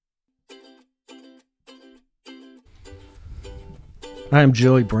Hi, I'm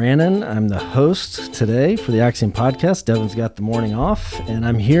Joey Brannon. I'm the host today for the Axiom Podcast. Devin's got the morning off, and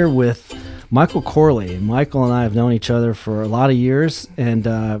I'm here with Michael Corley. Michael and I have known each other for a lot of years,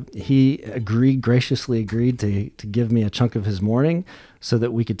 and he graciously agreed to give me a chunk of his morning so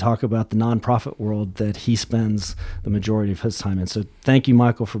that we could talk about the nonprofit world that he spends the majority of his time in. So thank you,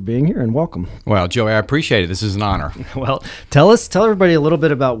 Michael, for being here, and welcome. Well, Joey, I appreciate it. This is an honor. Well, tell everybody a little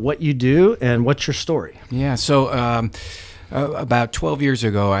bit about what you do and what's your story. Yeah, so about 12 years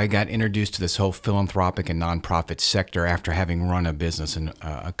ago, I got introduced to this whole philanthropic and nonprofit sector after having run a business and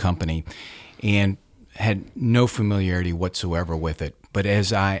a company and had no familiarity whatsoever with it. But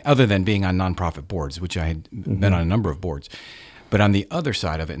other than being on nonprofit boards, which I had been on a number of boards, but on the other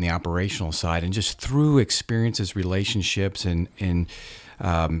side of it, in the operational side, and just through experiences, relationships, and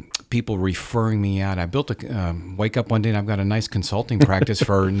people referring me out, I built wake up one day and I've got a nice consulting practice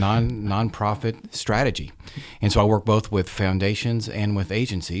for nonprofit strategy. And so I work both with foundations and with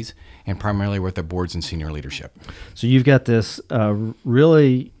agencies, and primarily with the boards and senior leadership. So you've got this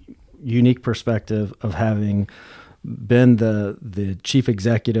really unique perspective of having been the chief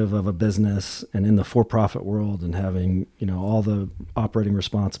executive of a business and in the for-profit world, and having all the operating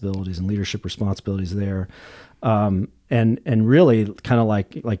responsibilities and leadership responsibilities there, and really kind of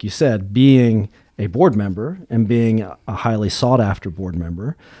like you said, being a board member and being a highly sought after board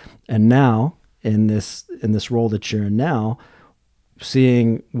member, and now in this role that you're in now,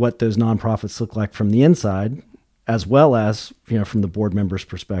 seeing what those nonprofits look like from the inside, as well as from the board member's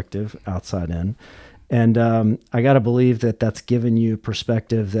perspective, outside in. And I got to believe that that's given you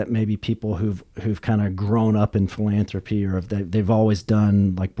perspective that maybe people who've kind of grown up in philanthropy, or they've always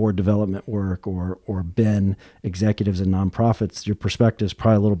done like board development work or been executives in nonprofits, your perspective is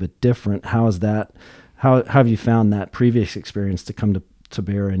probably a little bit different. How have you found that previous experience to come to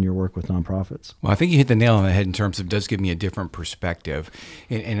bear in your work with nonprofits? Well, I think you hit the nail on the head in terms of it does give me a different perspective.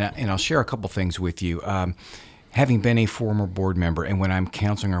 And I'll share a couple things with you. Having been a former board member, and when I'm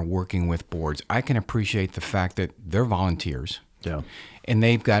counseling or working with boards, I can appreciate the fact that they're volunteers. Yeah. And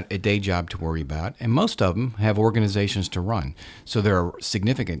they've got a day job to worry about, and most of them have organizations to run. So there are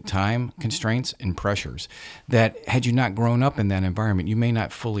significant time constraints and pressures that, had you not grown up in that environment, you may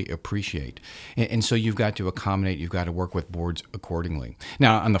not fully appreciate. And so you've got to accommodate, you've got to work with boards accordingly.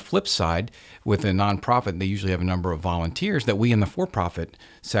 Now, on the flip side, with a nonprofit, they usually have a number of volunteers that we in the for-profit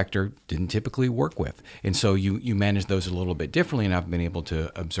sector didn't typically work with. And so you manage those a little bit differently, and I've been able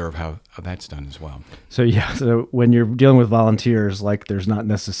to observe how that's done as well. So when you're dealing with volunteers, like there's not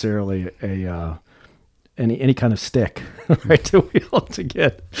necessarily any kind of stick right to wheel to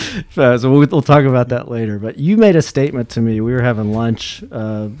get. So we'll talk about that later. But you made a statement to me. We were having lunch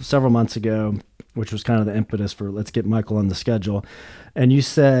several months ago, which was kind of the impetus for let's get Michael on the schedule. And you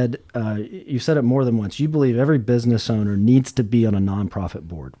said it more than once. You believe every business owner needs to be on a nonprofit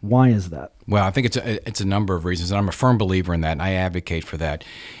board. Why is that? Well, I think it's a number of reasons, and I'm a firm believer in that, and I advocate for that.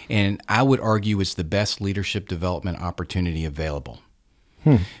 And I would argue it's the best leadership development opportunity available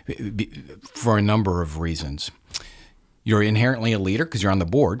for a number of reasons. You're inherently a leader because you're on the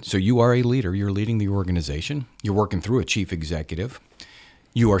board, so you are a leader. You're leading the organization. You're working through a chief executive.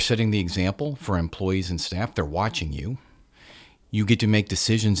 You are setting the example for employees and staff. They're watching you. You get to make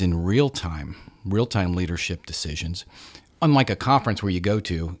decisions in real-time leadership decisions. Unlike a conference where you go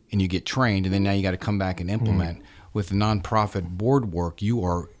to and you get trained and then now you got to come back and implement. With nonprofit board work, you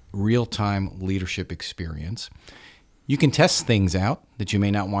are real-time leadership experience. You can test things out that you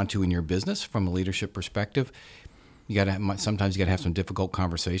may not want to in your business from a leadership perspective. Sometimes you got to have some difficult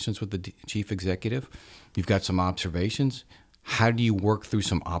conversations with the chief executive. You've got some observations. How do you work through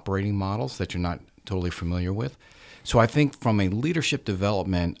some operating models that you're not totally familiar with? So I think from a leadership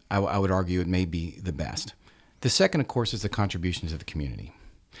development, I would argue it may be the best. The second, of course, is the contributions of the community.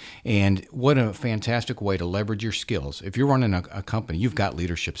 And what a fantastic way to leverage your skills. If you're running a company, you've got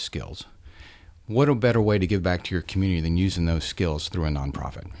leadership skills. What a better way to give back to your community than using those skills through a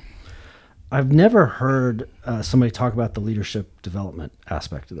nonprofit? I've never heard somebody talk about the leadership development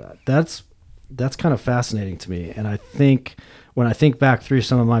aspect of that. That's kind of fascinating to me. And I think when I think back through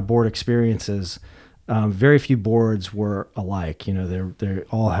some of my board experiences, very few boards were alike. They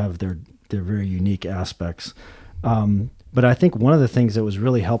all have their very unique aspects. But I think one of the things that was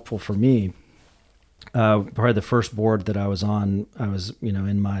really helpful for me, probably the first board that I was on, I was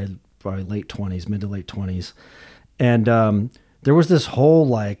in my probably mid to late 20s, and there was this whole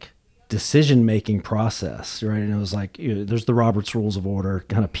decision-making process, right? And it was like, there's the Robert's Rules of Order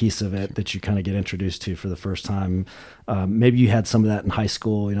kind of piece of it that you kind of get introduced to for the first time. Maybe you had some of that in high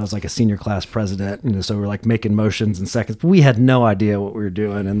school. I was like a senior class president, so we're like making motions in seconds, but we had no idea what we were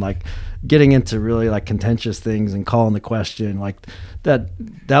doing, and like getting into really like contentious things and calling the question, like that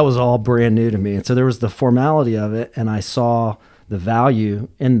was all brand new to me. And so there was the formality of it, and I saw the value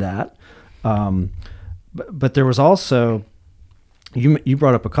in that. But there was also, you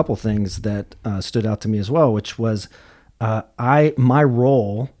brought up a couple things that stood out to me as well, which was my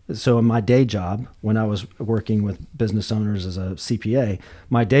role. So in my day job, when I was working with business owners as a CPA,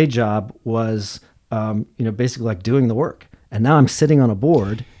 my day job was basically like doing the work. And now I'm sitting on a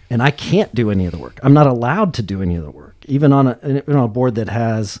board and I can't do any of the work. I'm not allowed to do any of the work, even on a board that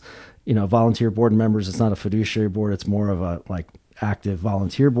has volunteer board members. It's not a fiduciary board. It's more of a like active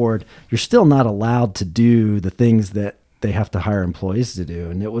volunteer board. You're still not allowed to do the things that they have to hire employees to do.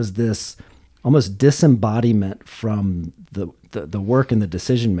 And it was this almost disembodiment from the work and the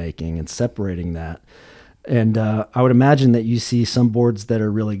decision making and separating that. And I would imagine that you see some boards that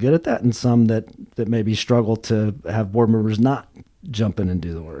are really good at that and some that maybe struggle to have board members not jump in and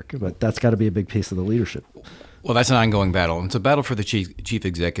do the work. But that's got to be a big piece of the leadership. Well, that's an ongoing battle. It's a battle for the chief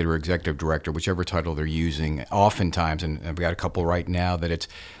executive or executive director, whichever title they're using. Oftentimes, and I've got a couple right now, that it's,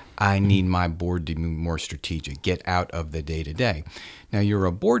 I need my board to be more strategic, get out of the day-to-day. Now, you're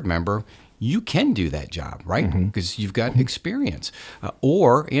a board member, you can do that job, right? Because you've got experience.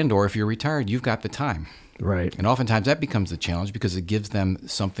 Or if you're retired, you've got the time. Right. And oftentimes that becomes the challenge because it gives them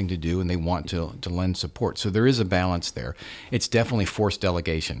something to do and they want to lend support. So there is a balance there. It's definitely forced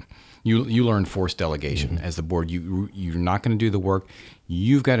delegation. You learn forced delegation as the board. You're not going to do the work.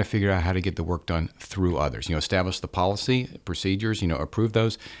 You've got to figure out how to get the work done through others. Establish the policy, procedures, approve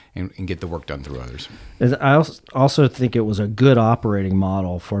those, and get the work done through others. I also think it was a good operating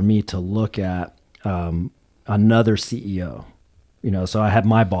model for me to look at another CEO. So I had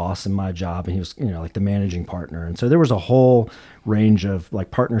my boss in my job, and he was, like the managing partner. And so there was a whole range of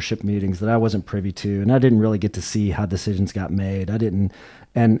like partnership meetings that I wasn't privy to, and I didn't really get to see how decisions got made.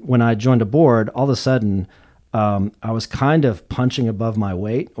 And when I joined a board, all of a sudden, I was kind of punching above my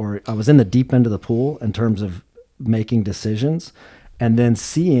weight, or I was in the deep end of the pool in terms of making decisions, and then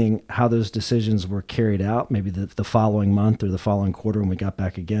seeing how those decisions were carried out, maybe the following month or the following quarter when we got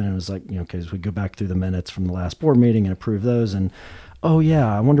back again. And it was like, okay, so we go back through the minutes from the last board meeting and approve those. And, oh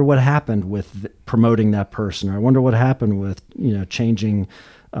yeah, I wonder what happened with promoting that person, or I wonder what happened with, changing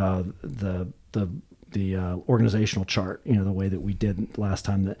the organizational chart, the way that we did last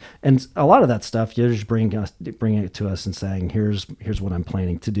time. And a lot of that stuff, you're just bringing it to us and saying, here's what I'm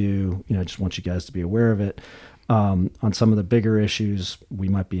planning to do. I just want you guys to be aware of it. On some of the bigger issues, we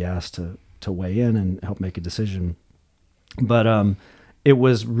might be asked to weigh in and help make a decision. But it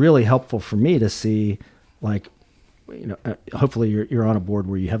was really helpful for me to see, like, hopefully you're on a board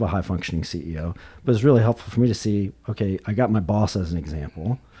where you have a high functioning CEO, but it's really helpful for me to see, okay, I got my boss as an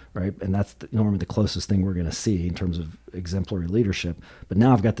example, right? And that's normally the closest thing we're going to see in terms of exemplary leadership. But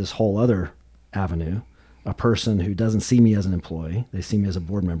now I've got this whole other avenue, a person who doesn't see me as an employee. They see me as a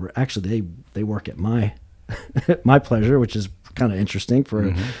board member. Actually, they work at my my pleasure, which is kind of interesting for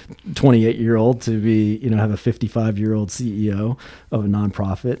a 28-year-old to be, have a 55-year-old CEO of a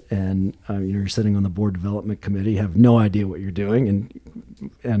nonprofit, and you're sitting on the board development committee, have no idea what you're doing,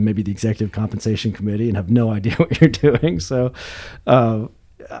 and maybe the executive compensation committee, and have no idea what you're doing. So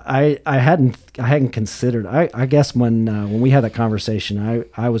I hadn't considered. I guess when we had that conversation,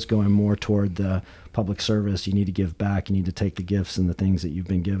 I was going more toward the public service. You need to give back. You need to take the gifts and the things that you've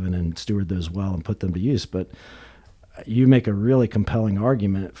been given and steward those well and put them to use. But you make a really compelling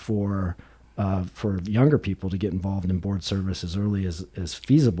argument for younger people to get involved in board service as early as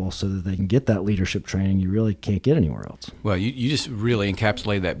feasible, so that they can get that leadership training you really can't get anywhere else. Well, you just really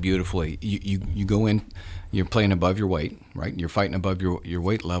encapsulate that beautifully. You go in, you're playing above your weight, right? You're fighting above your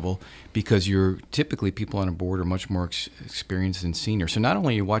weight level, because you're typically, people on a board are much more experienced and senior. So not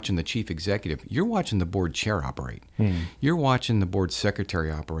only are you watching the chief executive, you're watching the board chair operate. You're watching the board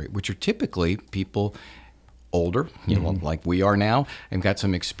secretary operate, which are typically people older, like we are now, and got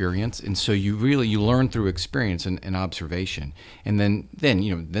some experience. And so you learn through experience and observation. And then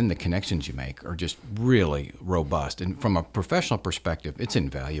the connections you make are just really robust. And from a professional perspective, it's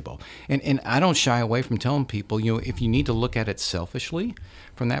invaluable. And I don't shy away from telling people, if you need to look at it selfishly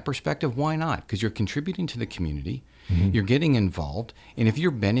from that perspective, why not? Because you're contributing to the community. You're getting involved, and if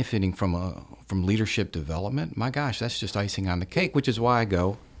you're benefiting from leadership development, my gosh, that's just icing on the cake, which is why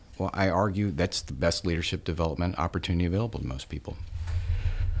I argue that's the best leadership development opportunity available to most people.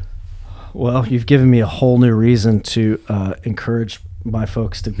 Well, you've given me a whole new reason to encourage my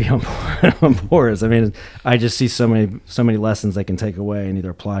folks to be on boards. I mean, I just see so many lessons they can take away and either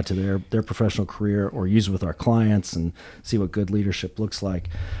apply to their professional career or use with our clients and see what good leadership looks like.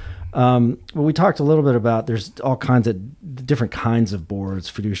 Well, we talked a little bit about there's all kinds of different kinds of boards,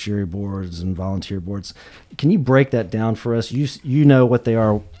 fiduciary boards and volunteer boards. Can you break that down for us? You know what they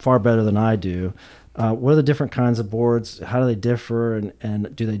are far better than I do. What are the different kinds of boards? How do they differ,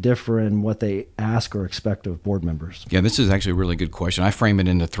 and do they differ in what they ask or expect of board members? Yeah, this is actually a really good question. I frame it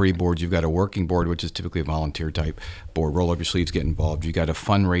into 3 boards. You've got a working board, which is typically a volunteer type board. Roll up your sleeves, get involved. You've got a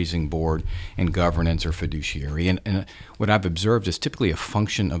fundraising board and governance or fiduciary. And what I've observed is typically a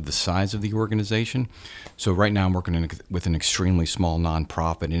function of the size of the organization. So right now I'm working with an extremely small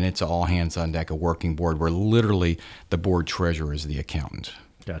nonprofit, and it's all hands on deck, a working board where literally the board treasurer is the accountant.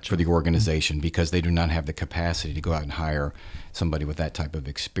 Gotcha. For the organization, because they do not have the capacity to go out and hire somebody with that type of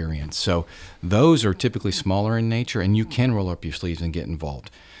experience. So those are typically smaller in nature, and you can roll up your sleeves and get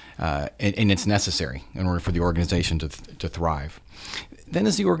involved. And it's necessary in order for the organization to thrive. Then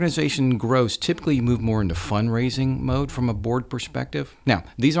as the organization grows, typically you move more into fundraising mode from a board perspective. Now,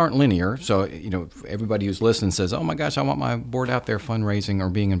 these aren't linear, so everybody who's listening says, oh my gosh, I want my board out there fundraising or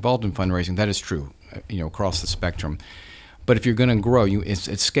being involved in fundraising. That is true, across the spectrum. But if you're going to grow,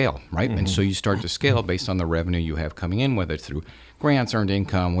 it's scale, right? Mm-hmm. And so you start to scale based on the revenue you have coming in, whether it's through grants, earned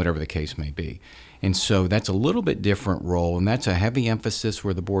income, whatever the case may be. And so that's a little bit different role, and that's a heavy emphasis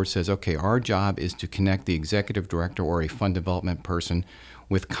where the board says, okay, our job is to connect the executive director or a fund development person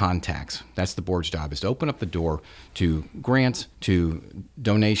with contacts. That's the board's job, is to open up the door to grants, to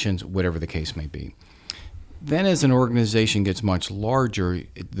donations, whatever the case may be. Then as an organization gets much larger,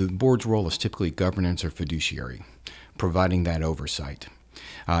 the board's role is typically governance or fiduciary, providing that oversight.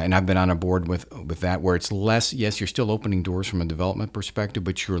 And I've been on a board with that where it's less, yes, you're still opening doors from a development perspective,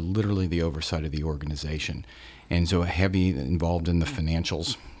 but you're literally the oversight of the organization. And so heavy involved in the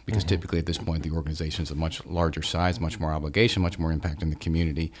financials, because typically at this point the organization is a much larger size, much more obligation, much more impact in the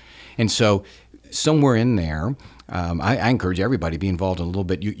community. And so somewhere in there, I encourage everybody to be involved in a little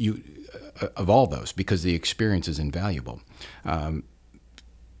bit of all those, because the experience is invaluable.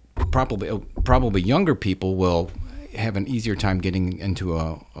 Probably younger people will have an easier time getting into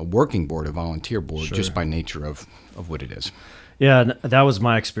a working board, a volunteer board, Sure. just by nature of what it is. Yeah, and that was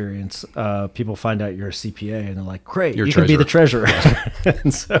my experience. People find out you're a CPA and they're like, great, You're you can be the treasurer. Yeah.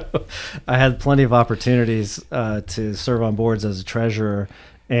 And so I had plenty of opportunities to serve on boards as a treasurer.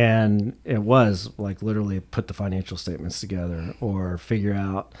 And it was like literally put the financial statements together or figure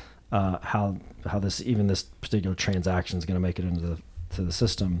out how this particular transaction is going to make it into the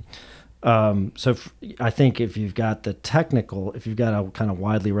system. I think if you've got a kind of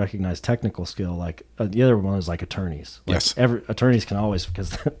widely recognized technical skill, like the other one is like attorneys. Like Yes. Attorneys can always,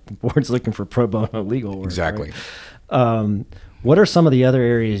 because the board's looking for pro bono legal work. Exactly. Right? What are some of the other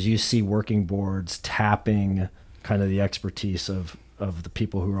areas you see working boards tapping kind of the expertise of the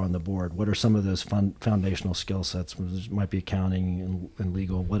people who are on the board? What are some of those foundational skill sets? Might be accounting and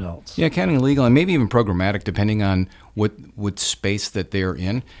legal. What else? Yeah, accounting and legal, and maybe even programmatic, depending on what space that they're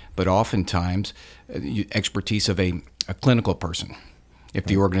in. But oftentimes, expertise of a clinical person. If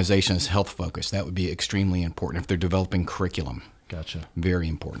the organization is health focused, that would be extremely important. If they're developing curriculum, Gotcha. very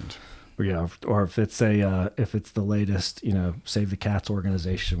important. Or if it's if it's the latest, Save the Cats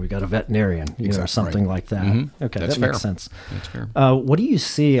organization, we got a veterinarian, Exactly, something right. like that. Mm-hmm. Okay, That's that fair. makes sense. That's fair. What do you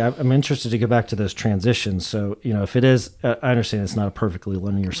see? I'm interested to go back to those transitions. So, if it is, I understand it's not a perfectly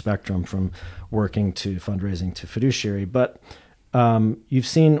linear spectrum from working to fundraising to fiduciary, but you've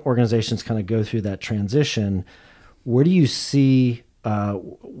seen organizations kind of go through that transition. Where do you see?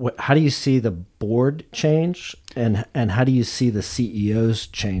 How do you see the board change, and how do you see the CEOs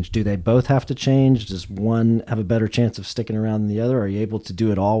change? Do they both have to change? Does one have a better chance of sticking around than the other? Are you able to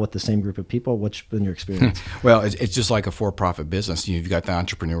do it all with the same group of people? What's been your experience? Well, it's just like a for-profit business. You've got the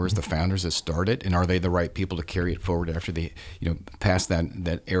entrepreneurs, the founders that start it, and are they the right people to carry it forward after they, past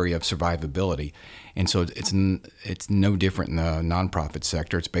that area of survivability? And so it's no different in the nonprofit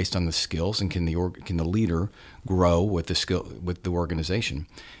sector. It's based on the skills, and can the leader grow with the organization?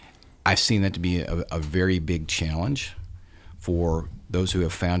 I've seen that to be a very big challenge for those who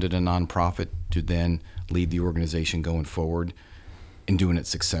have founded a nonprofit to then lead the organization going forward and doing it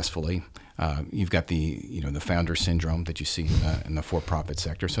successfully. You've got the founder syndrome that you see in the for-profit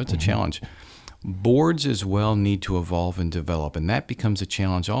sector, so it's a challenge. Boards as well need to evolve and develop, and that becomes a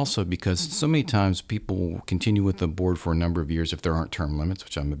challenge also because so many times people will continue with the board for a number of years if there aren't term limits,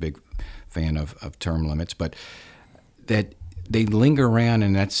 which I'm a big fan of term limits, but that they linger around,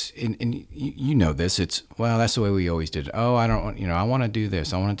 and that's and you know this. It's, well, that's the way we always did it. Oh, I don't, I want to do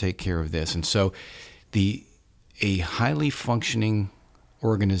this. I want to take care of this, and so a highly functioning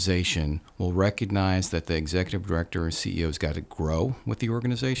organization will recognize that the executive director or CEO has got to grow with the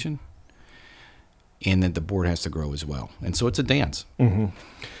organization, and that the board has to grow as well. And so it's a dance. Mm-hmm.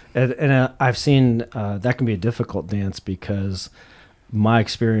 And I've seen that can be a difficult dance because my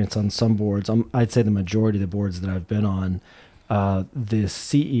experience on some boards, I'd say the majority of the boards that I've been on, the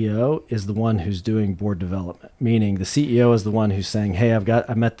CEO is the one who's doing board development, meaning the CEO is the one who's saying, hey,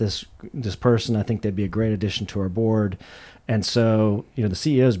 I met this person. I think they'd be a great addition to our board. And so, the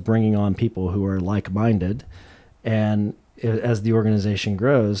CEO is bringing on people who are like-minded. And as the organization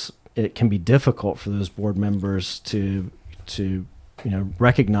grows, it can be difficult for those board members to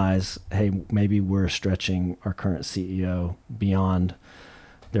recognize, hey, maybe we're stretching our current CEO beyond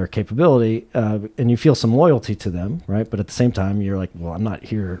their capability, and you feel some loyalty to them, right? But at the same time, you're like, well, I'm not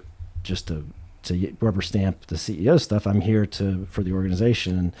here just to rubber stamp the CEO stuff. I'm here for the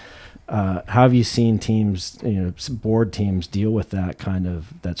organization. How have you seen teams, board teams, deal with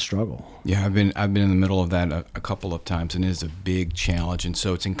that struggle? Yeah, I've been in the middle of that a couple of times, and it is a big challenge. And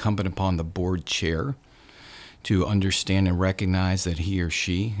so it's incumbent upon the board chair to understand and recognize that he or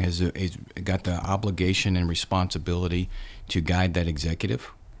she has got the obligation and responsibility to guide that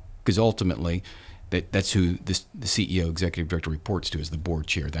executive, because ultimately that's who the CEO, executive director, reports to, is the board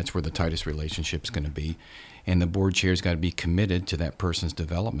chair. That's where the tightest relationship is going to be. And the board chair's got to be committed to that person's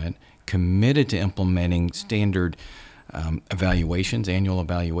development, committed to implementing standard evaluations, annual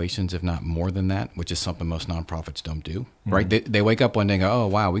evaluations, if not more than that, which is something most nonprofits don't do, right? They wake up one day and go, oh,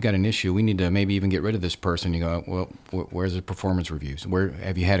 wow, we got an issue. We need to maybe even get rid of this person. You go, well, where's the performance reviews? Where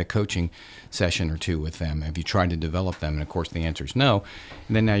have you had a coaching session or two with them? Have you tried to develop them? And, of course, the answer is no.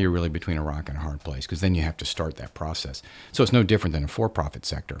 And then now you're really between a rock and a hard place, because then you have to start that process. So it's no different than a for-profit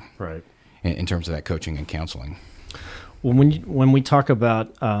sector, right? In terms of that coaching and counseling. Well, when we talk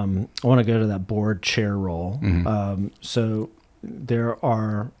about, I want to go to that board chair role. Mm-hmm. So there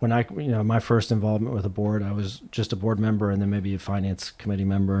are, when my first involvement with a board, I was just a board member and then maybe a finance committee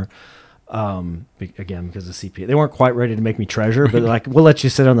member. Again, because of CPA, they weren't quite ready to make me treasurer, but like, we'll let you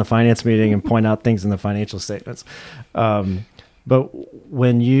sit on the finance meeting and point out things in the financial statements. But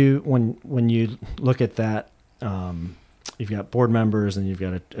when you look at that, you've got board members and you've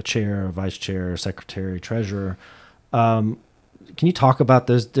got a chair, a vice chair, a secretary, treasurer. Can you talk about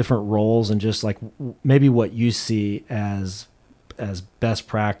those different roles and just like maybe what you see as best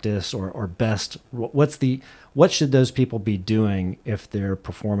practice or best, what should those people be doing if they're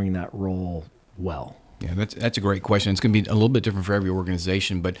performing that role well? Yeah, that's a great question. It's going to be a little bit different for every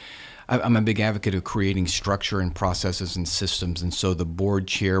organization, but I'm a big advocate of creating structure and processes and systems, and so the board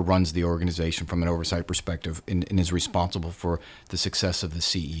chair runs the organization from an oversight perspective and is responsible for the success of the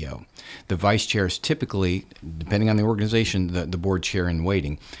CEO. The vice chair is typically, depending on the organization, the board chair in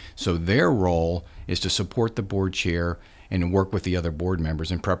waiting. So their role is to support the board chair and work with the other board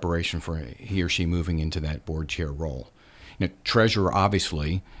members in preparation for he or she moving into that board chair role. Treasurer,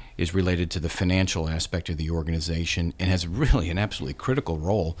 obviously, is related to the financial aspect of the organization and has really an absolutely critical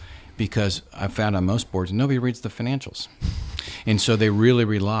role, because I've found on most boards, nobody reads the financials. And so they really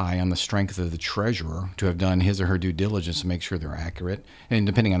rely on the strength of the treasurer to have done his or her due diligence to make sure they're accurate. And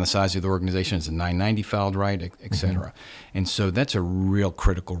depending on the size of the organization, it's a 990 filed right, et cetera. Mm-hmm. And so that's a real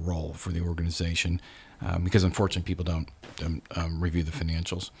critical role for the organization, because unfortunately people don't review the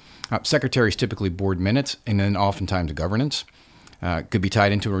financials. Secretary is typically board minutes, and then oftentimes governance. Could be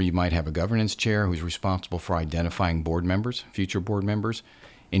tied into where you might have a governance chair who's responsible for identifying board members, future board members,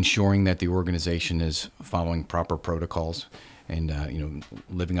 ensuring that the organization is following proper protocols and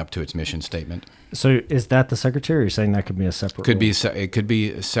living up to its mission statement. So is that the secretary, or are you saying that could be a separate role? It could be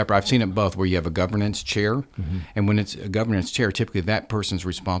a separate. I've seen it both, where you have a governance chair, mm-hmm. and when it's a governance chair, typically that person's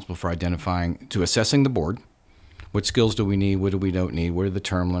responsible for assessing the board. What skills do we need? What do we don't need? What are the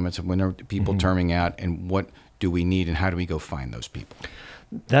term limits? When are people mm-hmm. terming out? And what do we need? And how do we go find those people?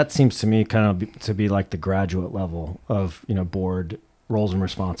 That seems to me kind of to be like the graduate level of board roles and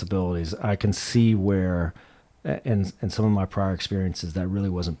responsibilities. I can see where, in some of my prior experiences, that really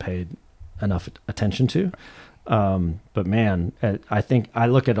wasn't paid enough attention to. But man, I think I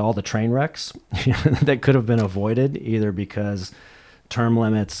look at all the train wrecks that could have been avoided, either because term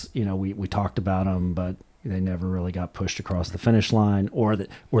limits, we talked about them, but they never really got pushed across the finish line, or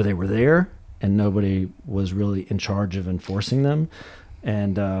they were there and nobody was really in charge of enforcing them.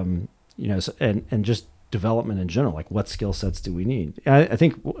 And, and just development in general, like what skill sets do we need? I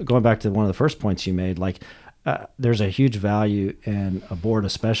think going back to one of the first points you made, there's a huge value in a board,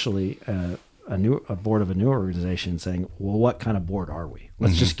 especially a board of a new organization, saying, well, what kind of board are we?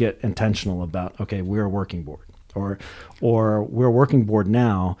 Let's mm-hmm. just get intentional about, okay, we're a working board, or we're a working board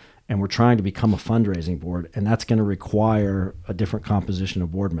now, and we're trying to become a fundraising board, and that's going to require a different composition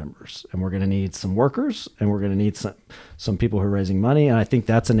of board members, and we're going to need some workers, and we're going to need some people who are raising money. And I think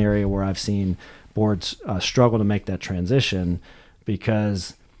that's an area where I've seen boards struggle to make that transition,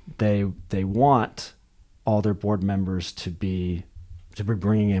 because they want all their board members to be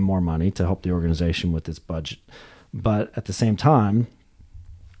bringing in more money to help the organization with its budget, but at the same time,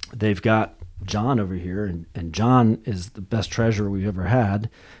 they've got John over here, and John is the best treasurer we've ever had.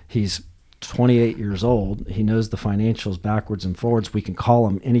 He's 28 years old. He knows the financials backwards and forwards. We can call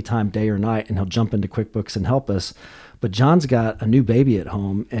him anytime, day or night, and he'll jump into QuickBooks and help us. But John's got a new baby at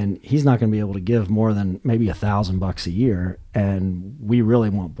home, and he's not going to be able to give more than maybe $1,000 a year. And we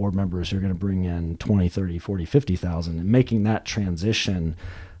really want board members who are going to bring in 20, 30, 40, 50,000, and making that transition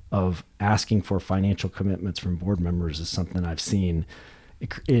of asking for financial commitments from board members is something I've seen.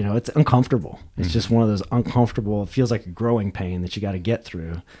 It's uncomfortable. It's just one of those uncomfortable, it feels like a growing pain that you got to get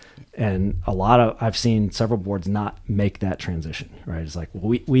through. And I've seen several boards not make that transition, right? It's like,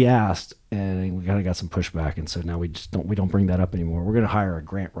 well, we asked and we kind of got some pushback. And so now we don't bring that up anymore. We're going to hire a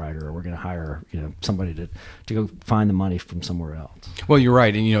grant writer, or we're going to hire, somebody to go find the money from somewhere else. Well, you're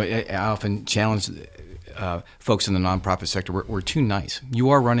right. And, I often challenge folks in the nonprofit sector, we're too nice.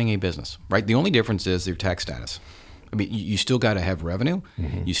 You are running a business, right? The only difference is your tax status. I mean, you still got to have revenue.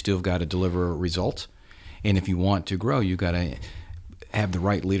 Mm-hmm. You still got to deliver results. And if you want to grow, you got to have the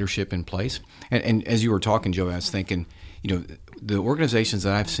right leadership in place. And as you were talking, Joe, I was thinking, the organizations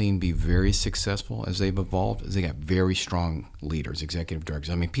that I've seen be very successful as they've evolved is they got very strong leaders, executive directors.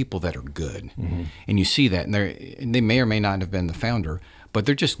 I mean, people that are good. Mm-hmm. And you see that. And they may or may not have been the founder, but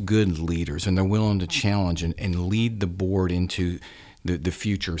they're just good leaders, and they're willing to challenge and lead the board into the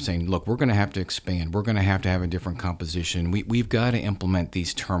future, saying, look, we're going to have to expand. We're going to have a different composition. We've got to implement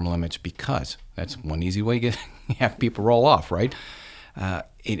these term limits, because that's one easy way to have people roll off, right?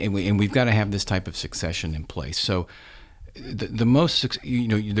 And we've got to have this type of succession in place. So the most,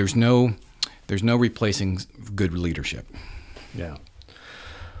 there's no replacing good leadership. Yeah.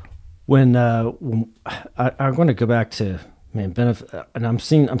 When I'm going to go back to, benefit, and I'm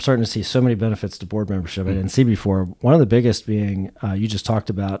starting to see so many benefits to board membership I didn't see before. One of the biggest being, you just talked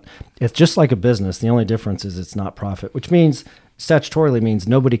about, it's just like a business. The only difference is it's not profit, which means statutorily means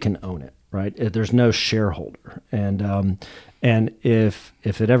nobody can own it, right? There's no shareholder. And if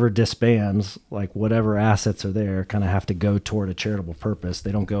it ever disbands, like whatever assets are there kind of have to go toward a charitable purpose.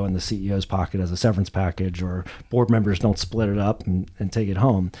 They don't go in the CEO's pocket as a severance package, or board members don't split it up and take it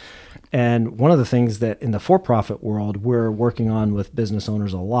home. And one of the things that in the for-profit world we're working on with business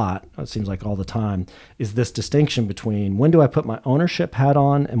owners a lot, it seems like all the time, is this distinction between when do I put my ownership hat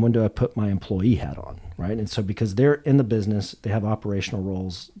on and when do I put my employee hat on, right? And so because they're in the business, they have operational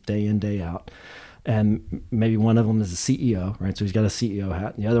roles day in, day out. And maybe one of them is the CEO, right? So he's got a CEO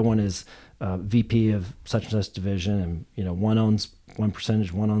hat. And the other one is VP of such and such division. And, one owns one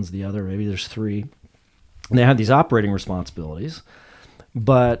percentage, one owns the other. Maybe there's three. And they have these operating responsibilities.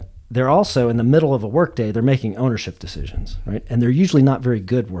 But they're also in the middle of a workday, they're making ownership decisions, right? And they're usually not very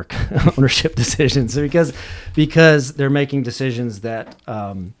good ownership decisions because they're making decisions that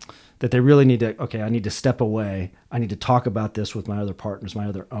they really need to, I need to step away. I need to talk about this with my other partners, my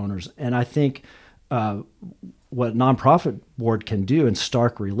other owners. And I think what a nonprofit board can do in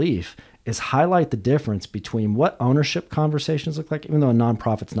stark relief is highlight the difference between what ownership conversations look like, even though a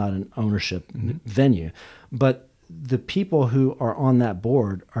nonprofit's not an ownership venue. But the people who are on that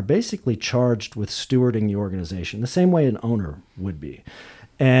board are basically charged with stewarding the organization the same way an owner would be.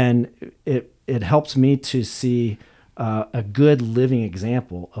 And it helps me to see a good living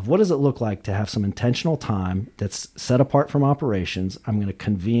example of what does it look like to have some intentional time that's set apart from operations. I'm going to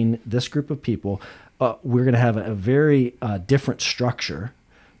convene this group of people. We're going to have a very different structure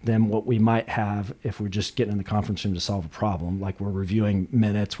than what we might have if we're just getting in the conference room to solve a problem. Like we're reviewing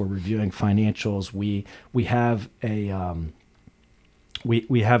minutes, we're reviewing financials. We have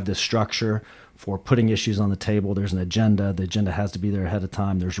we have this structure for putting issues on the table. There's an agenda. The agenda has to be there ahead of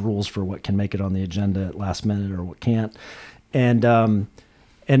time. There's rules for what can make it on the agenda at last minute or what can't. And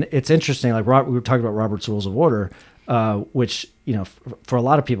it's interesting. Like we were talking about Robert's Rules of Order, which for a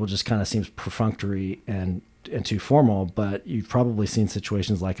lot of people just kind of seems perfunctory and too formal. But you've probably seen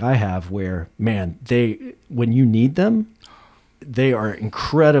situations like I have where, man, when you need them, they are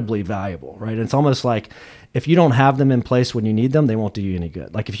incredibly valuable, right? And it's almost like if you don't have them in place when you need them, they won't do you any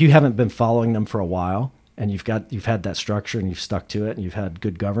good. Like if you haven't been following them for a while and you've had that structure and you've stuck to it and you've had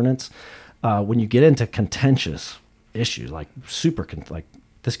good governance, when you get into contentious issues like like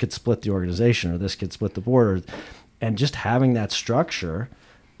this could split the organization or this could split the board, and just having that structure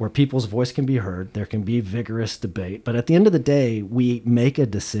where people's voice can be heard. There can be vigorous debate. But at the end of the day, we make a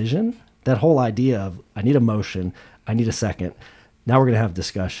decision. That whole idea of, I need a motion, I need a second. Now we're going to have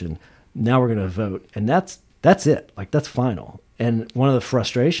discussion. Now we're going to vote. And that's it. Like, that's final. And one of the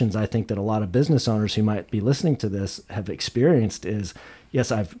frustrations I think that a lot of business owners who might be listening to this have experienced is,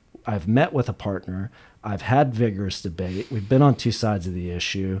 yes, I've met with a partner. I've had vigorous debate. We've been on two sides of the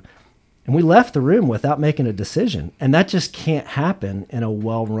issue. And we left the room without making a decision. And that just can't happen in a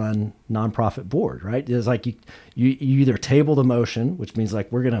well-run nonprofit board, right? It's like you either table the motion, which means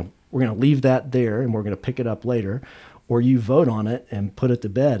like we're gonna leave that there and we're gonna pick it up later, or you vote on it and put it to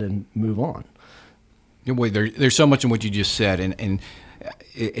bed and move on. Boy, there's so much in what you just said, and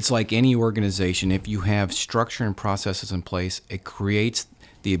it's like any organization. If you have structure and processes in place, it creates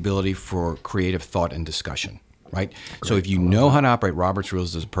the ability for creative thought and discussion. Right? Great. So if you know how to operate, Robert's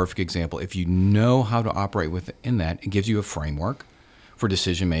Rules is a perfect example. If you know how to operate within that, it gives you a framework for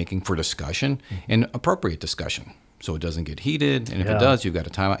decision making, for discussion, and appropriate discussion. So it doesn't get heated, and if it does, you've got a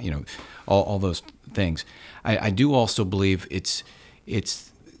timeout. All those things. I do also believe it's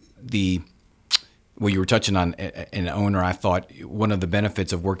the. Well, you were touching on an owner. I thought one of the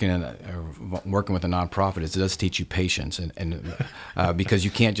benefits of working with a nonprofit is it does teach you patience, and because you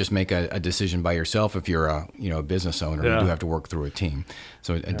can't just make a decision by yourself if you're a business owner. You do have to work through a team,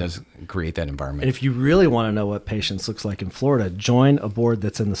 so it does create that environment. And if you really want to know what patience looks like in Florida, join a board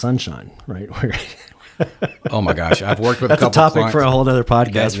that's in the sunshine, right? Oh my gosh, I've worked with that's a couple a topic clients. For a whole other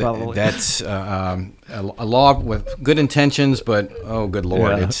podcast, probably. That's a law with good intentions, but oh, good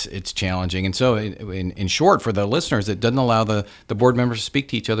Lord, it's challenging. And so, in short, for the listeners, it doesn't allow the board members to speak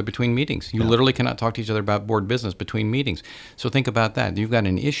to each other between meetings. You literally cannot talk to each other about board business between meetings. So think about that. You've got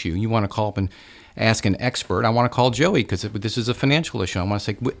an issue. You want to call up and ask an expert. I want to call Joey because this is a financial issue. I want to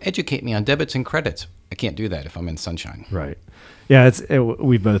say, educate me on debits and credits. I can't do that if I'm in sunshine. Right. Yeah,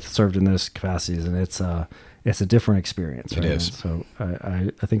 we both served in those capacities, and it's a different experience. Right? It is. So I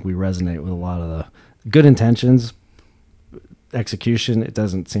think we resonate with a lot of the good intentions. Execution, it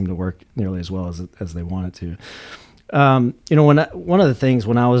doesn't seem to work nearly as well as they want it to. One of the things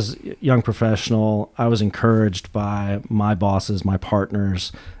when I was a young professional, I was encouraged by my bosses, my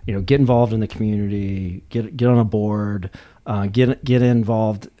partners, get involved in the community, get on a board, get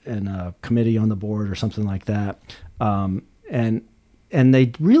involved in a committee on the board or something like that. And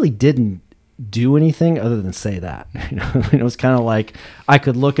they really didn't do anything other than say that. It was kind of like I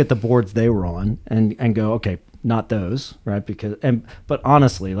could look at the boards they were on and go, okay, not those, right? But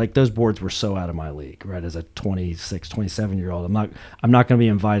honestly, like those boards were so out of my league, right? As a 26, 27-year-old, I'm not going to be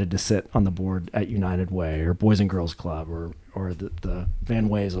invited to sit on the board at United Way or Boys and Girls Club or the Van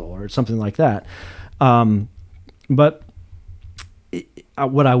Wezel or something like that. But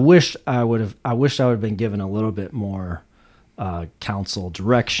what I wish I would have been given a little bit more counsel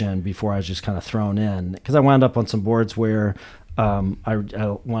direction before I was just kind of thrown in, because I wound up on some boards where I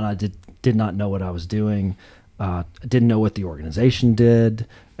did not know what I was doing, didn't know what the organization did,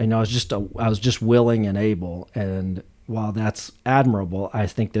 and I was just willing and able. And while that's admirable, I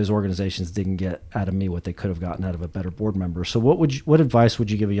think those organizations didn't get out of me what they could have gotten out of a better board member. So what advice would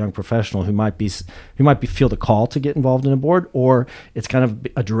you give a young professional who might feel the call to get involved in a board, or it's kind of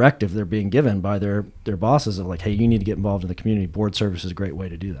a directive they're being given by their bosses of like, hey, you need to get involved in the community. Board service is a great way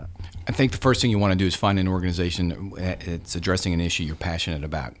to do that. I think the first thing you want to do is find an organization that's addressing an issue you're passionate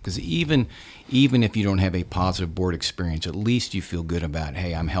about. Because even if you don't have a positive board experience, at least you feel good about,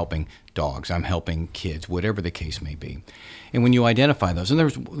 hey, I'm helping dogs, I'm helping kids, whatever the case may be. And when you identify those, and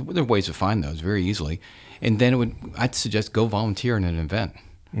there are ways to find those very easily, and then I'd suggest go volunteer in an event.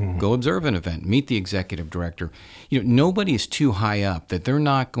 Mm-hmm. Go observe an event, meet the executive director. Nobody is too high up that they're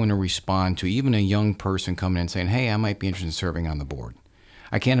not going to respond to even a young person coming in and saying, hey, I might be interested in serving on the board.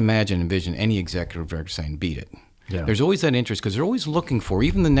 I can't envision any executive director saying, beat it. Yeah. There's always that interest because they're always looking for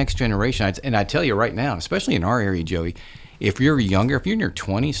even the next generation. And I tell you right now, especially in our area, Joey, if you're younger, if you're in your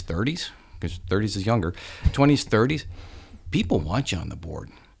 20s, 30s, because 30s is younger, 20s, 30s, people want you on the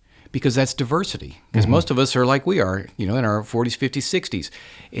board because that's diversity. Because most of us are like we are, in our 40s, 50s, 60s.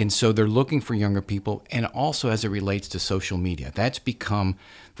 And so they're looking for younger people. And also as it relates to social media, that's become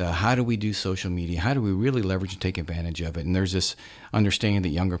how do we do social media? How do we really leverage and take advantage of it? And there's this understanding that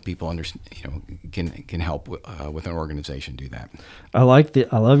younger people can help with an organization do that. I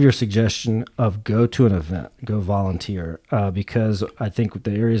love your suggestion of go to an event, go volunteer, because I think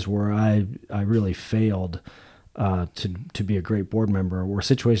the areas where I really failed to be a great board member were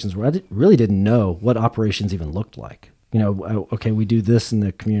situations where I really didn't know what operations even looked like. Okay, we do this in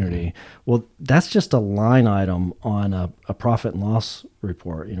the community. Well, that's just a line item on a profit and loss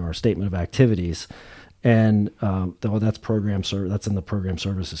report, or a statement of activities. And that's that's in the program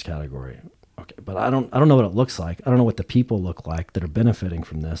services category. Okay, but I don't know what it looks like. I don't know what the people look like that are benefiting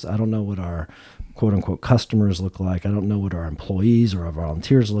from this. I don't know what our quote unquote customers look like. I don't know what our employees or our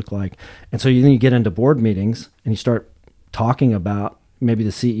volunteers look like. And so then you get into board meetings and you start talking about maybe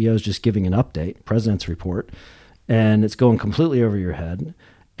the CEO's just giving an update, president's report, and it's going completely over your head.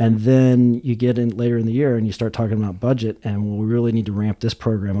 And then you get in later in the year and you start talking about budget and we really need to ramp this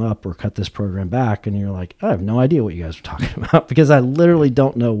program up or cut this program back. And you're like, I have no idea what you guys are talking about because I literally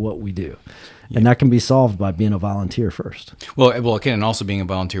don't know what we do. Yeah. And that can be solved by being a volunteer first. Well, again, and also being a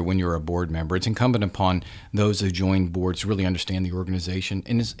volunteer when you're a board member, it's incumbent upon those who join boards to really understand the organization.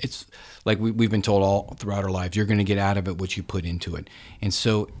 And it's like we've been told all throughout our lives, you're going to get out of it what you put into it. And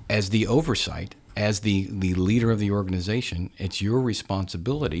so as the oversight, as the leader of the organization, it's your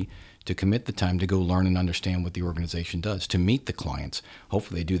responsibility to commit the time to go learn and understand what the organization does, to meet the clients.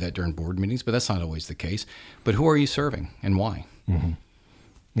 Hopefully they do that during board meetings, but that's not always the case. But who are you serving and why? Mm-hmm.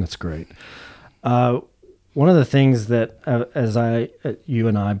 That's great. One of the things that you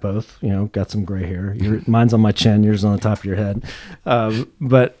and I both, got some gray hair. Mine's on my chin, yours on the top of your head.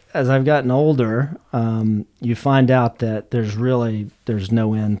 But as I've gotten older, you find out that there's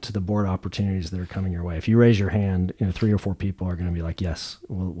no end to the board opportunities that are coming your way. If you raise your hand, 3 or 4 people are going to be like, yes,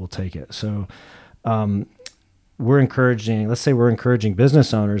 we'll take it. So, we're encouraging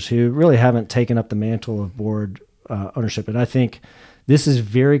business owners who really haven't taken up the mantle of board ownership. And I think this is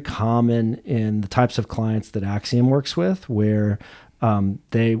very common in the types of clients that Axiom works with, where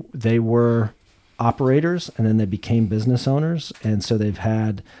they were operators and then they became business owners. And so they've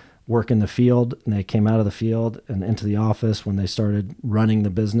had work in the field and they came out of the field and into the office when they started running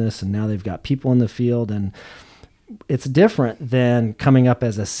the business. And now they've got people in the field. And it's different than coming up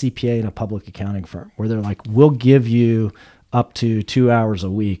as a CPA in a public accounting firm where they're like, we'll give you up to 2 hours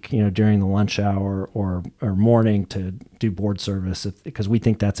a week, during the lunch hour or morning to do board service because we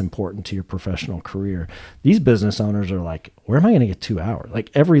think that's important to your professional career. These business owners are like, where am I going to get 2 hours?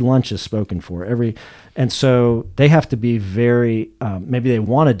 Like every lunch is spoken for and so they have to be very, maybe they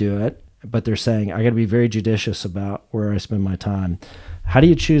want to do it, but they're saying, I got to be very judicious about where I spend my time. How do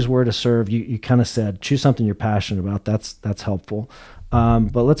you choose where to serve? You kind of said, choose something you're passionate about. That's helpful.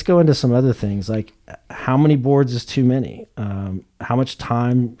 But let's go into some other things like how many boards is too many? How much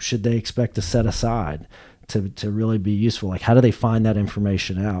time should they expect to set aside to really be useful? Like how do they find that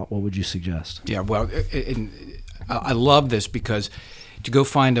information out? What would you suggest? Yeah, well, I love this because to go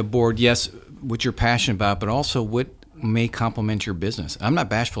find a board, yes, what you're passionate about, but also what may complement your business. I'm not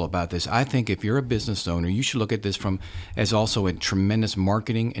bashful about this. I think if you're a business owner, you should look at this as also a tremendous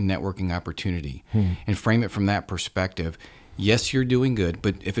marketing and networking opportunity and frame it from that perspective. Yes, you're doing good,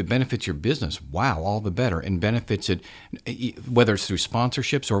 but if it benefits your business, wow, all the better. And benefits it, whether it's through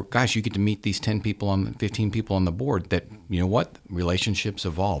sponsorships or, gosh, you get to meet these 15 people on the board that, relationships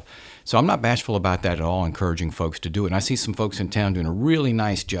evolve. So I'm not bashful about that at all, encouraging folks to do it. And I see some folks in town doing a really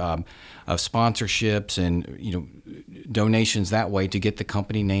nice job of sponsorships and, donations that way to get the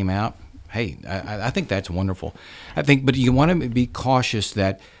company name out. Hey, I think that's wonderful. But you want to be cautious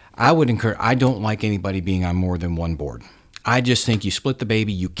that I don't like anybody being on more than one board. I just think you split the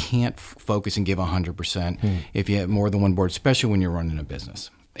baby. You can't focus and give 100% if you have more than one board, especially when you're running a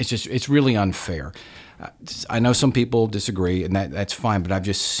business. It's really unfair. I know some people disagree, and that's fine, but I've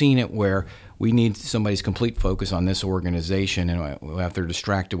just seen it where we need somebody's complete focus on this organization, and if they're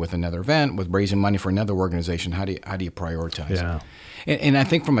distracted with another event, with raising money for another organization, how do you prioritize? Yeah. And I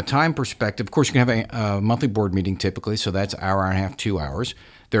think from a time perspective, of course, you can have a monthly board meeting typically, so that's an hour and a half, 2 hours.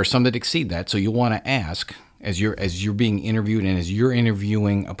 There are some that exceed that, so you want to ask, as you're being interviewed and as you're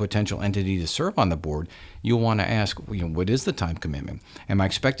interviewing a potential entity to serve on the board, you'll want to ask, what is the time commitment? Am I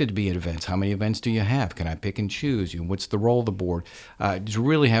expected to be at events? How many events do you have? Can I pick and choose? What's the role of the board? To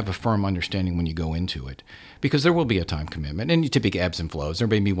really have a firm understanding when you go into it, because there will be a time commitment, and you typically ebbs and flows. There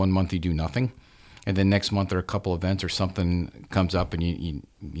may be 1 month you do nothing, and then next month there are a couple events or something comes up, and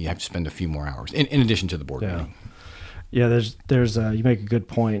you have to spend a few more hours in addition to the board meeting. Yeah, there's you make a good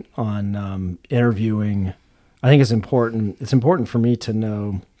point on interviewing. I think it's important. It's important for me to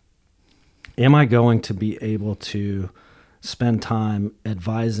know, am I going to be able to spend time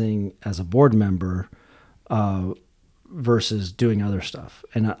advising as a board member versus doing other stuff?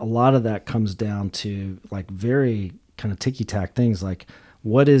 And a lot of that comes down to like very kind of ticky-tack things like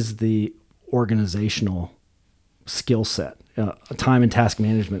what is the organizational skill set, time and task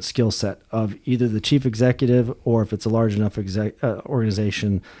management skill set of either the chief executive or if it's a large enough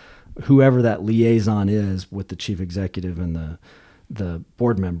organization, whoever that liaison is with the chief executive and the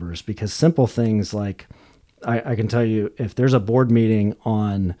board members. Because simple things like I can tell you if there's a board meeting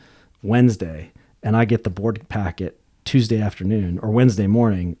on Wednesday and I get the board packet Tuesday afternoon or Wednesday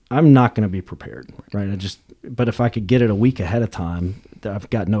morning, I'm not going to be prepared, right? But if I could get it a week ahead of time, I've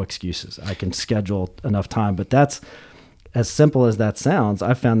got no excuses. I can schedule enough time, but that's as simple as that sounds.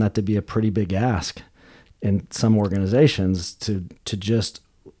 I found that to be a pretty big ask in some organizations to just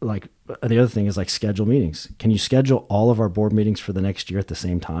like, the other thing is like schedule meetings. Can you schedule all of our board meetings for the next year at the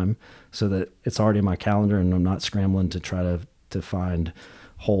same time so that it's already in my calendar and I'm not scrambling to try to find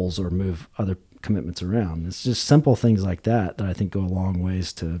holes or move other commitments around? It's just simple things like that I think go a long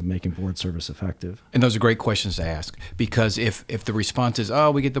ways to making board service effective. And those are great questions to ask, because if the response is,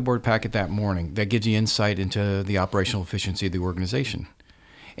 oh, we get the board packet that morning, that gives you insight into the operational efficiency of the organization.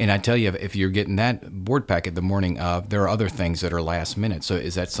 And I tell you, if you're getting that board packet the morning of, there are other things that are last minute. So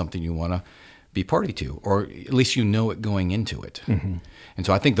is that something you want to be party to, or at least you know it going into it? Mm-hmm. And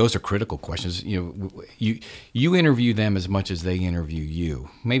so I think those are critical questions. You interview them as much as they interview you,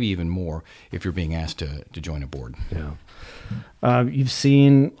 maybe even more if you're being asked to join a board. Yeah. You've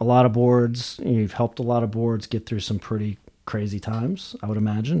seen a lot of boards. You've helped a lot of boards get through some pretty crazy times, I would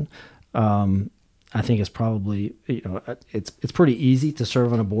imagine. I think it's probably, it's pretty easy to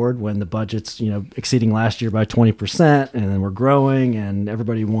serve on a board when the budget's, exceeding last year by 20%, and then we're growing and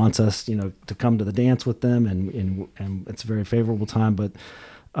everybody wants us, to come to the dance with them, and it's a very favorable time. But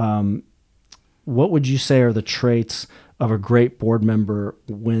what would you say are the traits of a great board member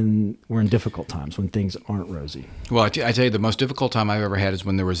when we're in difficult times, when things aren't rosy? Well, I tell you, the most difficult time I've ever had is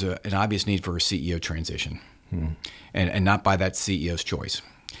when there was an obvious need for a CEO transition, and not by that CEO's choice.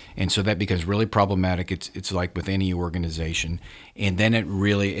 And so that becomes really problematic. It's like with any organization. And then it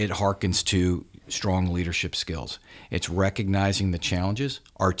harkens to strong leadership skills. It's recognizing the challenges,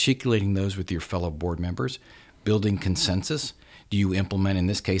 articulating those with your fellow board members, building consensus. Do you implement, in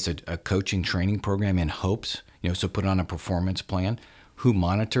this case, a coaching training program in hopes? So put on a performance plan. Who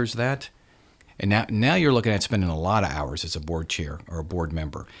monitors that? And now you're looking at spending a lot of hours as a board chair or a board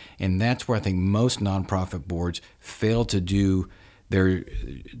member. And that's where I think most nonprofit boards fail to do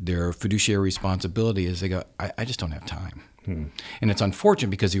their fiduciary responsibility, is they go, I just don't have time. And it's unfortunate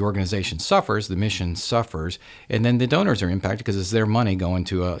because the organization suffers, the mission suffers, and then the donors are impacted because it's their money going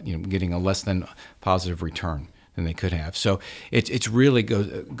to getting a less than positive return than they could have. So it's really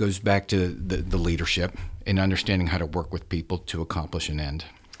goes back to the leadership and understanding how to work with people to accomplish an end.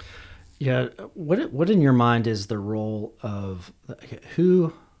 Yeah. What in your mind is the role of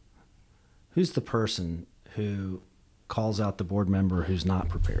who's the person who calls out the board member who's not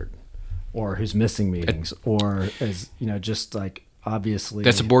prepared or who's missing meetings or is, just like obviously.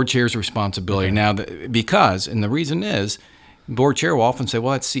 That's the board chair's responsibility. Okay. Now, and the reason is, board chair will often say,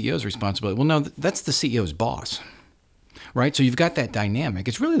 well, that's CEO's responsibility. Well, no, that's the CEO's boss, right? So you've got that dynamic.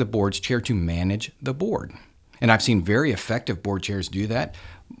 It's really the board's chair to manage the board. And I've seen very effective board chairs do that.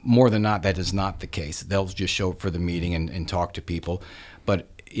 More than not, that is not the case. They'll just show up for the meeting and talk to people. But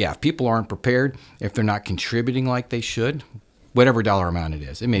yeah, if people aren't prepared, if they're not contributing like they should, whatever dollar amount it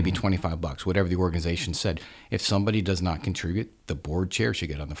is, it may be $25, whatever the organization said. If somebody does not contribute, the board chair should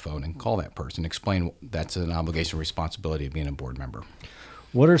get on the phone and call that person, explain that's an obligation, responsibility of being a board member.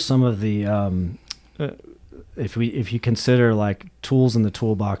 What are some of the, if you consider like tools in the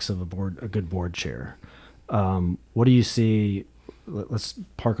toolbox of a good board chair, what do you see? Let's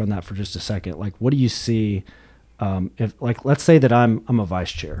park on that for just a second. Like, what do you see? Let's say that I'm a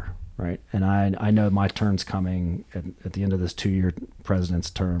vice chair, right? And I know my turn's coming at the end of this 2-year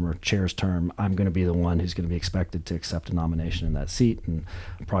president's term or chair's term. I'm going to be the one who's going to be expected to accept a nomination in that seat, and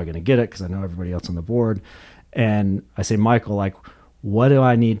I'm probably going to get it because I know everybody else on the board. And I say, Michael, like, what are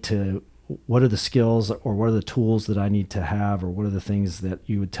the skills or what are the tools that I need to have, or what are the things that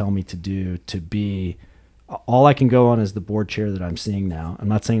you would tell me to do to be? All I can go on is the board chair that I'm seeing now. I'm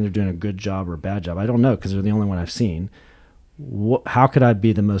not saying they're doing a good job or a bad job. I don't know because they're the only one I've seen. How could I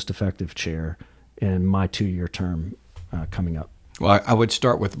be the most effective chair in my 2-year term coming up? Well, I would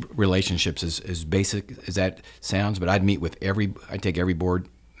start with relationships, as basic as that sounds, but I'd take every board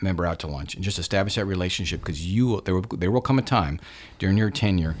member out to lunch and just establish that relationship, because there will come a time during your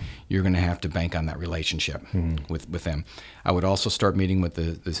tenure you're going to have to bank on that relationship with them. I would also start meeting with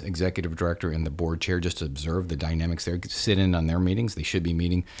the executive director and the board chair just to observe the dynamics there, sit in on their meetings. They should be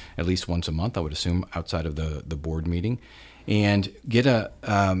meeting at least once a month, I would assume, outside of the board meeting, and get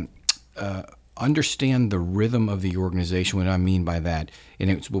understand the rhythm of the organization. What I mean by that,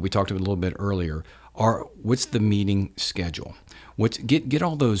 and it's what we talked about a little bit earlier, what's the meeting schedule? Get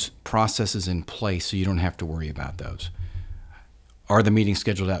all those processes in place so you don't have to worry about those. Are the meetings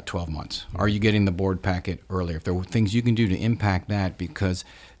scheduled out 12 months? Are you getting the board packet earlier? If there were things you can do to impact that, because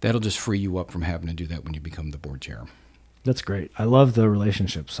that'll just free you up from having to do that when you become the board chair. That's great. I love the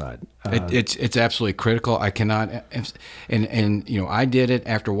relationship side. It's absolutely critical. I cannot, and I did it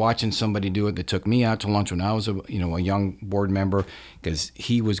after watching somebody do it that took me out to lunch when I was a young board member, because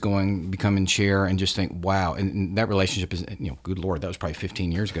he was becoming chair, and just think, wow. And that relationship is, good Lord, that was probably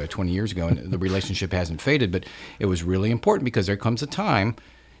 15 years ago, 20 years ago, and the relationship hasn't faded, but it was really important because there comes a time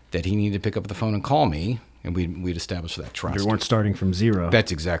that he needed to pick up the phone and call me. And we'd establish that trust. You weren't starting from zero.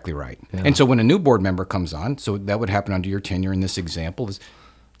 That's exactly right. Yeah. And so when a new board member comes on, so that would happen under your tenure in this example, is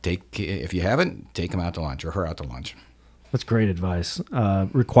if you haven't, take him out to lunch or her out to lunch. That's great advice.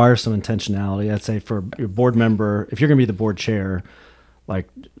 Requires some intentionality. I'd say for your board member, if you're going to be the board chair, like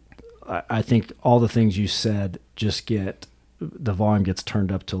I think all the things you said just the volume gets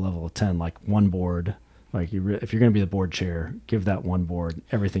turned up to a level of 10, like one board. Like if you're going to be the board chair, give that one board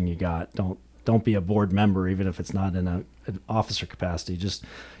everything you got. Don't be a board member, even if it's not in an officer capacity. Just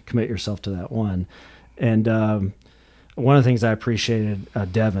commit yourself to that one. And one of the things I appreciated,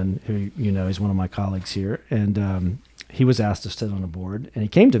 Devin, who he's one of my colleagues here, and he was asked to sit on a board, and he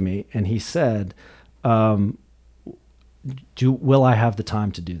came to me and he said, will I have the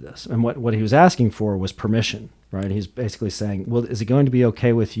time to do this? And what he was asking for was permission, right? He's basically saying, well, is it going to be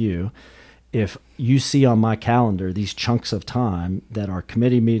okay with you if you see on my calendar these chunks of time that are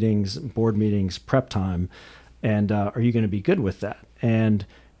committee meetings, board meetings, prep time, and are you going to be good with that? And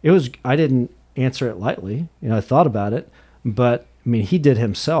I didn't answer it lightly. I thought about it, but I mean, he did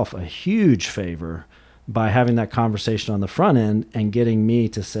himself a huge favor by having that conversation on the front end and getting me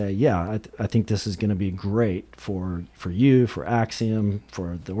to say, yeah, I think this is going to be great for you, for Axiom,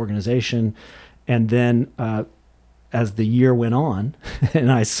 for the organization. And then, as the year went on and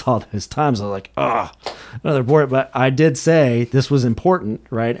I saw those times, I was like, another board. But I did say this was important,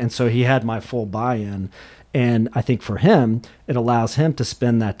 right? And so he had my full buy-in. And I think for him, it allows him to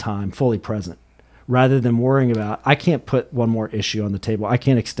spend that time fully present rather than worrying about, I can't put one more issue on the table. I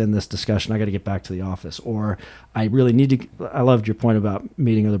can't extend this discussion. I got to get back to the office. Or I really need to, I loved your point about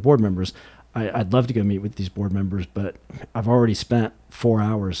meeting other board members. I'd love to go meet with these board members, but I've already spent 4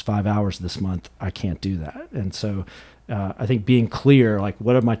 hours, 5 hours this month. I can't do that. And so I think being clear, like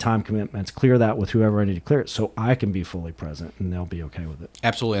what are my time commitments, clear that with whoever I need to clear it so I can be fully present and they'll be okay with it.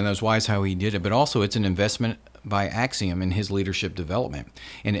 Absolutely. And that's wise how he did it. But also it's an investment by Axiom in his leadership development.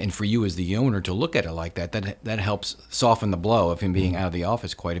 And for you as the owner to look at it like that helps soften the blow of him being out of the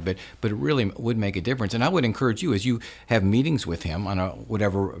office quite a bit. But it really would make a difference. And I would encourage you, as you have meetings with him on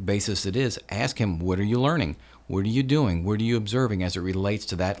whatever basis it is, ask him, what are you learning? What are you doing? What are you observing as it relates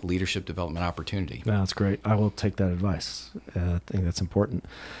to that leadership development opportunity? No, that's great. I will take that advice. I think that's important.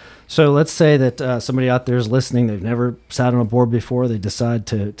 So let's say that somebody out there is listening. They've never sat on a board before. They decide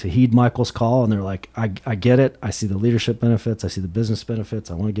to heed Michael's call, and they're like, I get it. I see the leadership benefits. I see the business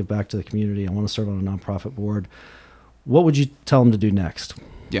benefits. I want to give back to the community. I want to serve on a nonprofit board. What would you tell them to do next?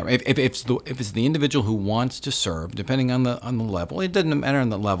 Yeah, if it's the individual who wants to serve, depending on the level, it doesn't matter on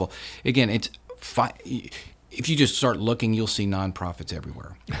the level. Again, it's fine. If you just start looking, you'll see nonprofits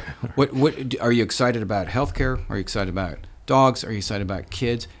everywhere. What are you excited about? Healthcare? Are you excited about dogs? Are you excited about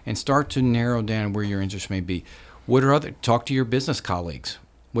kids? And start to narrow down where your interest may be. Talk to your business colleagues.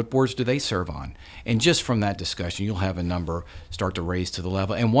 What boards do they serve on? And just from that discussion, you'll have a number start to raise to the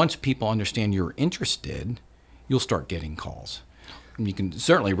level. And once people understand you're interested, you'll start getting calls. And you can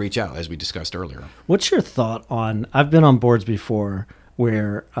certainly reach out, as we discussed earlier. What's your thought on, I've been on boards before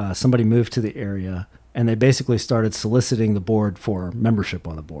where somebody moved to the area and they basically started soliciting the board for membership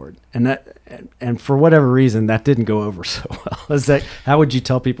on the board. And for whatever reason, that didn't go over so well. How would you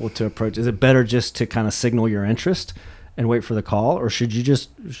tell people to approach? Is it better just to kind of signal your interest and wait for the call? Or should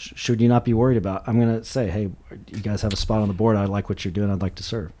you not be worried about, I'm going to say, hey, you guys have a spot on the board. I like what you're doing. I'd like to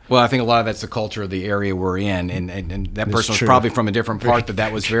serve. Well, I think a lot of that's the culture of the area we're in. And that person was probably from a different part, but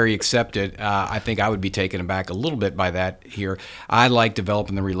that was very accepted. I think I would be taken aback a little bit by that here. I like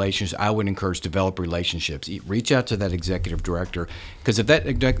developing the relationships. I would encourage develop relationships. Reach out to that executive director, because if that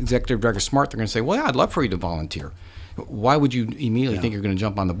executive director is smart, they're going to say, well, yeah, I'd love for you to volunteer. Why would you immediately think you're going to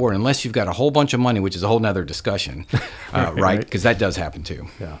jump on the board unless you've got a whole bunch of money, which is a whole nother discussion, right? Because that does happen too.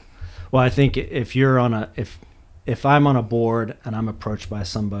 Yeah. Well, I think if I'm on a board and I'm approached by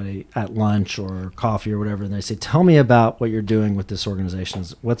somebody at lunch or coffee or whatever, and they say, tell me about what you're doing with this organization.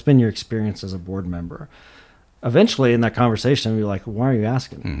 What's been your experience as a board member? Eventually in that conversation, I'll be like, why are you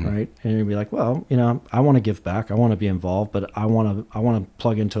asking? Mm-hmm. Right? And you'll be like, well, I want to give back. I want to be involved, but I want to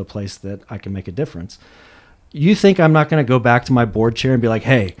plug into a place that I can make a difference. You think I'm not going to go back to my board chair and be like,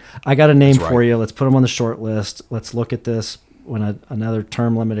 hey, I got a name for you. Let's put them on the short list. Let's look at this when another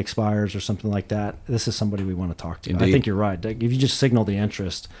term limit expires or something like that. This is somebody we want to talk to. Indeed. I think you're right. If you just signal the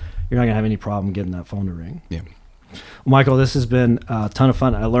interest, you're not going to have any problem getting that phone to ring. Yeah. Well, Michael, this has been a ton of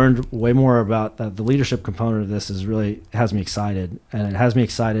fun. I learned way more about the leadership component of this. Is really has me excited, and it has me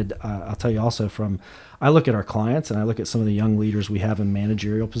excited. I'll tell you also I look at our clients and I look at some of the young leaders we have in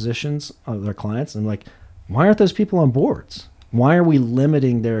managerial positions of their clients, and I'm like, why aren't those people on boards? Why are we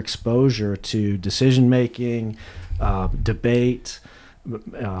limiting their exposure to decision making, debate,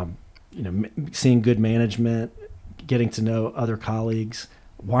 seeing good management, getting to know other colleagues?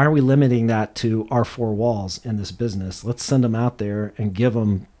 Why are we limiting that to our four walls in this business? Let's send them out there and give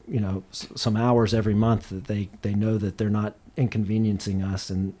them, some hours every month that they know that they're not inconveniencing us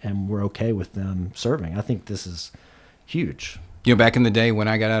and we're okay with them serving. I think this is huge. Back in the day when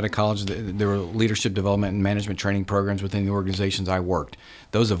I got out of college, there were leadership development and management training programs within the organizations I worked.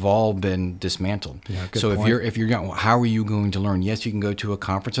 Those have all been dismantled. Yeah, so if you're young, how are you going to learn? Yes, you can go to a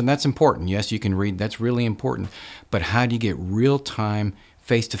conference, and that's important. Yes, you can read. That's really important. But how do you get real-time,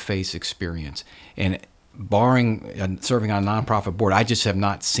 face-to-face experience? And barring serving on a nonprofit board, I just have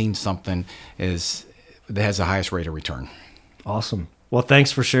not seen something that has the highest rate of return. Awesome. Well,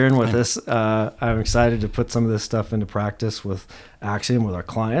 thanks for sharing with us. I'm excited to put some of this stuff into practice with Axiom, with our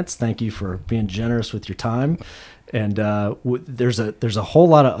clients. Thank you for being generous with your time. And there's a whole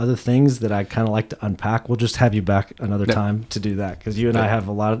lot of other things that I kind of like to unpack. We'll just have you back another time to do that, because you and I have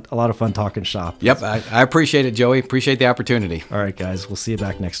a lot of fun talking shop. Yep, I appreciate it, Joey. Appreciate the opportunity. All right, guys. We'll see you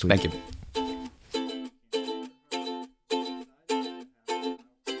back next week. Thank you.